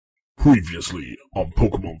Previously on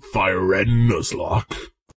Pokemon Fire Red Nuzlocke.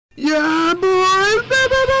 Yeah, boys!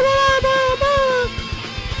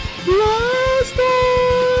 Blasters!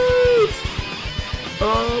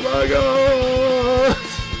 Oh my god!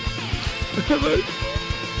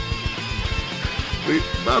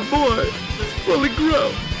 My boy is fully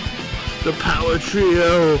grown. The power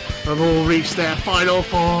trio have all reached their final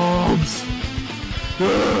forms.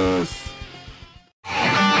 Yes!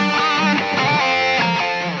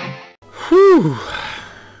 Whew!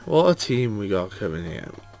 What a team we got coming here.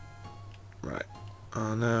 Right.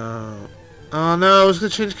 Oh no. Oh no, I was gonna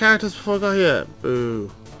change characters before I got here. Boo.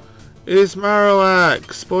 It's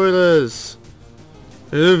Marowak! Spoilers!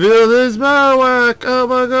 Reveal this Marowak! Oh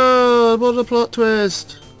my god, what a plot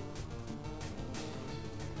twist!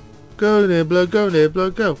 Go Nibbler, go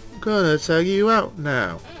Nibbler, go! Gonna tag you out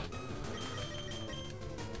now.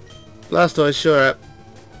 Blastoise, sure up.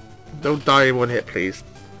 Don't die in one hit, please.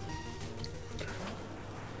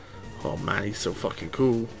 Oh man, he's so fucking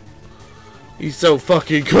cool. He's so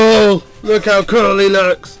fucking cool! Look how cool he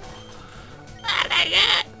looks!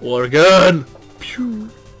 Water gun! Pew!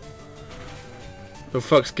 No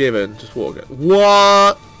fucks given, just water gun.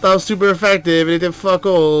 What? That was super effective and he did fuck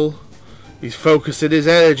all. He's focusing his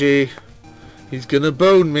energy. He's gonna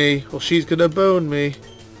bone me, or she's gonna bone me.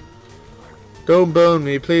 Don't bone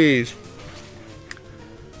me, please.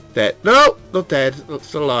 Dead. No! Not dead.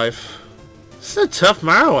 Still alive. This is a tough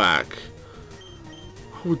Marowak.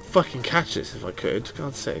 I would fucking catch this if I could.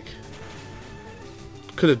 God's sake.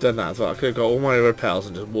 Could have done that as well. I could have got all my repels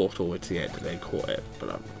and just walked all the way to the end and then caught it.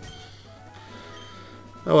 But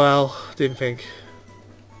oh well. Didn't think.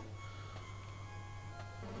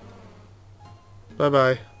 Bye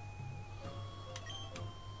bye.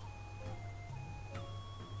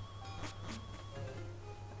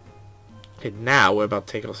 Okay, now we're about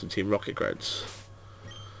to take on some Team Rocket Grounds.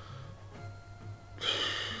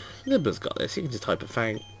 Nibbler's got this. You can just Hyper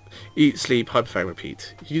Fang. Eat, sleep, Hyper Fang,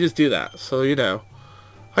 repeat. You can just do that. So, you know.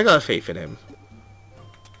 I got faith in him.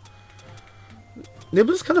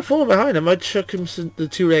 Nibbler's kind of falling behind. I might chuck him the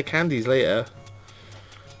 2 rare candies later.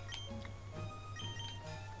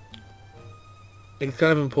 It's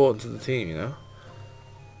kind of important to the team, you know.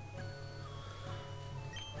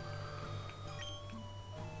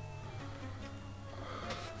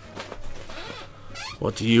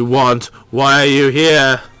 What do you want? Why are you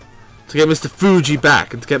here? To get Mr.Fuji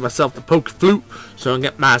back and to get myself the Poke Flute so I can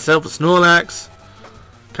get myself a Snorlax.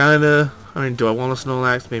 Kinda. I mean, do I want a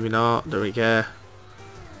Snorlax? Maybe not. Don't really care.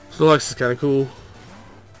 Snorlax is kinda cool.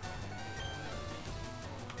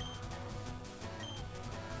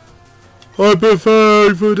 Hyper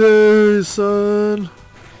Fang for days, son.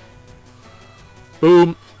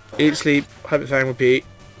 Boom. Eat, sleep, Hyper Fang, repeat.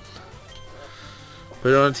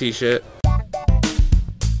 Put it on a t-shirt.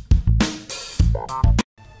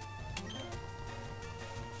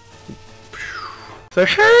 So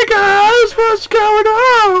hey guys, what's going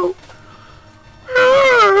on?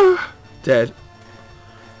 Dead.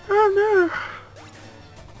 Oh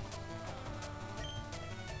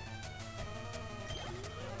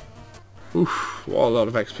no. Oof, what a lot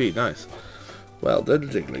of XP, nice. Well done,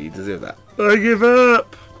 Jiggly, you deserve that. I give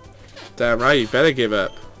up! Damn right, you better give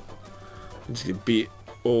up. I'm just gonna beat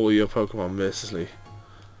all your Pokemon mercilessly.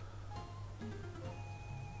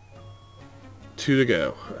 2 to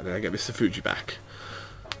go, and then I get Mr. Fuji back.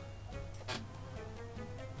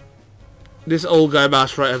 This old guy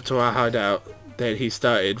marched right up to our hideout. Then he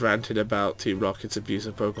started ranting about Team Rocket's abuse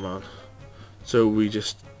of Pokemon. So we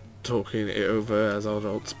just talking it over as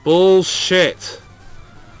adults. Bullshit!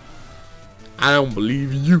 I don't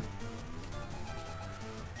believe you.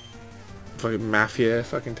 Fucking mafia,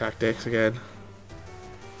 fucking tactics again.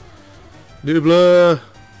 Nibbler!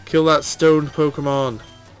 Kill that stoned Pokemon.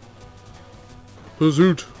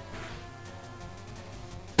 Pursuit.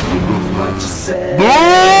 What you said,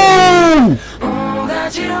 No!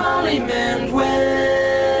 that you only meant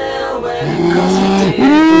well, cause you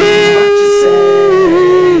did what you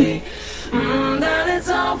say, that it's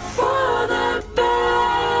all for the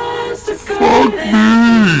best. Fuck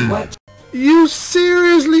me! What You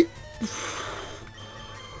seriously?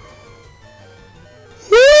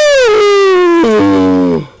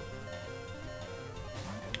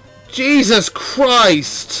 Jesus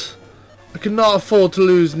Christ! I cannot afford to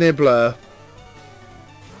lose Nibbler.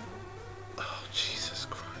 Oh, Jesus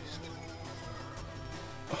Christ.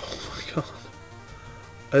 Oh my god.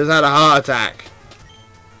 I just had a heart attack.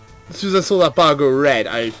 As soon as I saw that bar go red,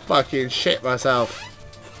 I fucking shit myself.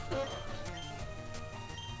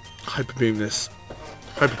 Hyper beam this.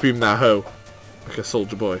 Hyper beam that hoe. Like a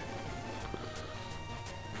soldier boy.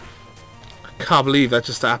 can't believe that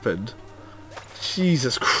just happened.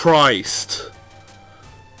 Jesus Christ.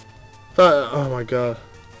 That, oh my god.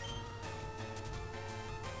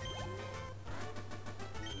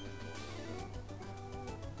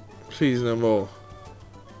 Please no more.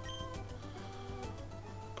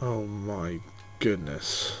 Oh my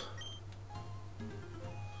goodness.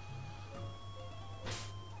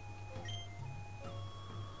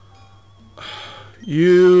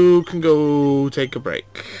 You can go take a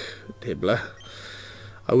break, Dibbler.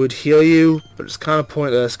 I would heal you, but it's kind of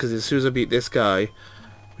pointless because as soon as I beat this guy,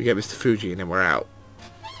 we get Mr. Fuji and then we're out.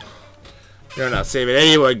 You're not saving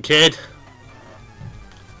anyone, kid.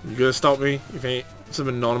 You gonna stop me? You think some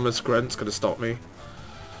anonymous grunt's gonna stop me?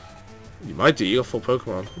 You might do. You got full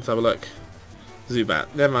Pokemon. Let's have a look.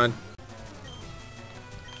 Zubat. Never mind.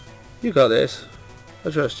 You got this.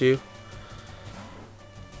 I trust you.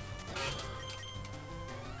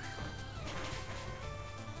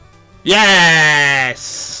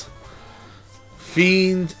 Yes!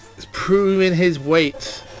 Fiend is proving his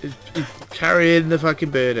weight. He's carrying the fucking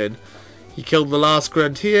burden. He killed the last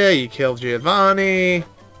grunt here. He killed Giovanni.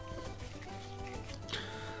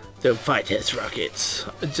 Don't fight his rockets.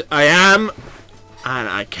 I am, and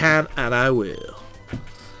I can, and I will.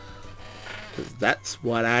 Because that's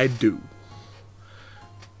what I do.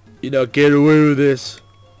 You know, get away with this.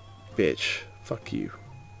 Bitch. Fuck you.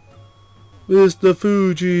 Mr.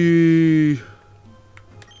 Fuji!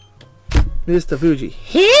 Mr. Fuji.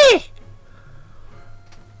 Hey!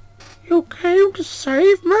 You came to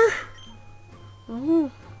save me?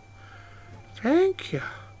 Oh, thank you.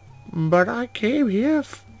 But I came here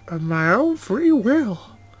of my own free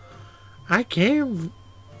will. I came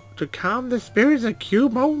to calm the spirits of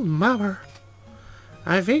Cubo's mother.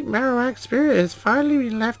 I think Marowak's spirit has finally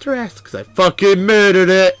been left to rest because I fucking murdered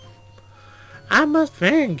it. I must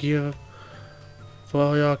thank you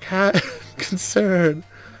for your concern.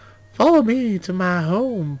 Follow me to my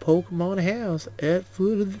home Pokemon house at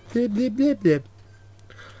foot of the blip.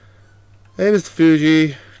 Hey, Mr.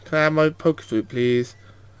 Fuji, can I have my Pokeflute, please?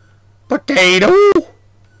 Potato!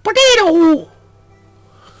 Potato!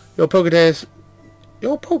 Your Pokedex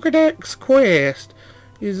quest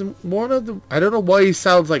is one of the... I don't know why he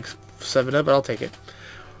sounds like 7-Up, but I'll take it.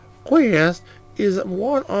 Quest is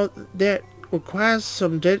one of that requires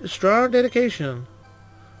some strong dedication.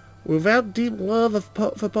 Without deep love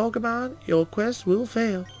for Pokemon, your quest will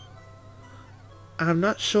fail. I'm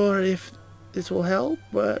not sure if this will help,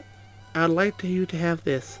 but I'd like you to have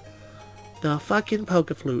this. The fucking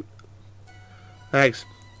Pokeflute. Thanks.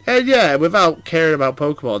 And yeah, without caring about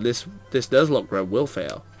Pokemon, this Nuzlocke run will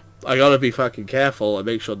fail. I gotta be fucking careful and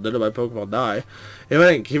make sure none of my Pokemon die. If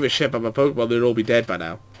I didn't give a shit about my Pokemon, they'd all be dead by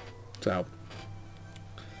now. So,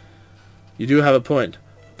 you do have a point.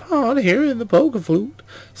 Upon hearing the Pokeflute,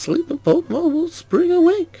 sleeping Pokemon will spring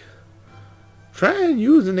awake. Try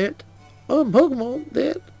using it on Pokemon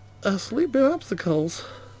that are sleeping obstacles.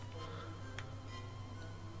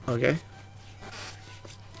 Okay.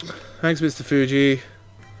 Thanks, Mr. Fuji.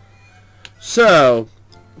 So,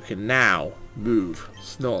 we can now move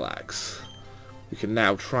Snorlax. We can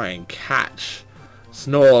now try and catch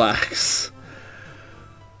Snorlax.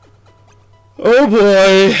 Oh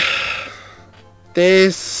boy!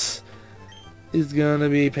 This is gonna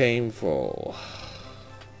be painful.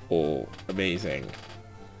 Or amazing.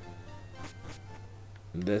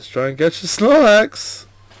 Let's try and catch the Snorlax.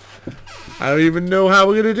 I don't even know how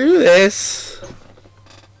we're gonna do this.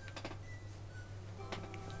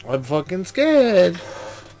 I'm fucking scared.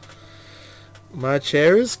 My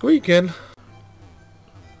chair is squeaking.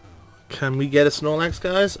 Can we get a Snorlax,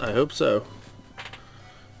 guys? I hope so.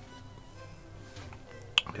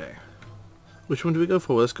 Okay. Which one do we go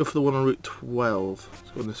for? Let's go for the one on Route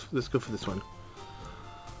 12. Let's go for this one.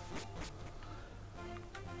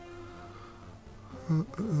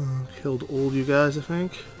 Killed all you guys, I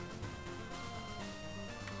think.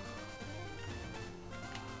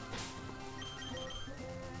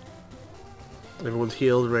 Everyone's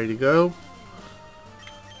healed, ready to go.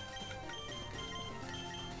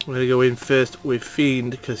 I'm going to go in first with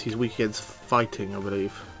Fiend because he's weak against fighting, I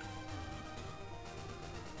believe.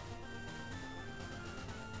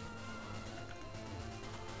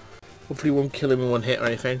 Hopefully won't kill him in one hit or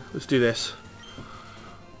anything. Let's do this.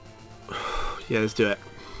 Yeah, let's do it.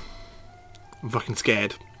 I'm fucking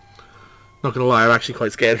scared. Not gonna lie, I'm actually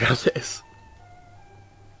quite scared about this.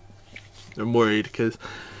 I'm worried because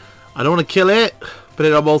I don't want to kill it, but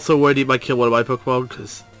then I'm also worried it might kill one of my Pokemon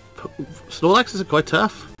because Snorlax is quite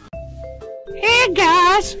tough. Hey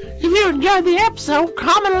guys, if you enjoyed the episode,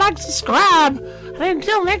 comment, like, subscribe, and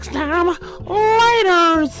until next time,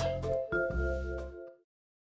 laters!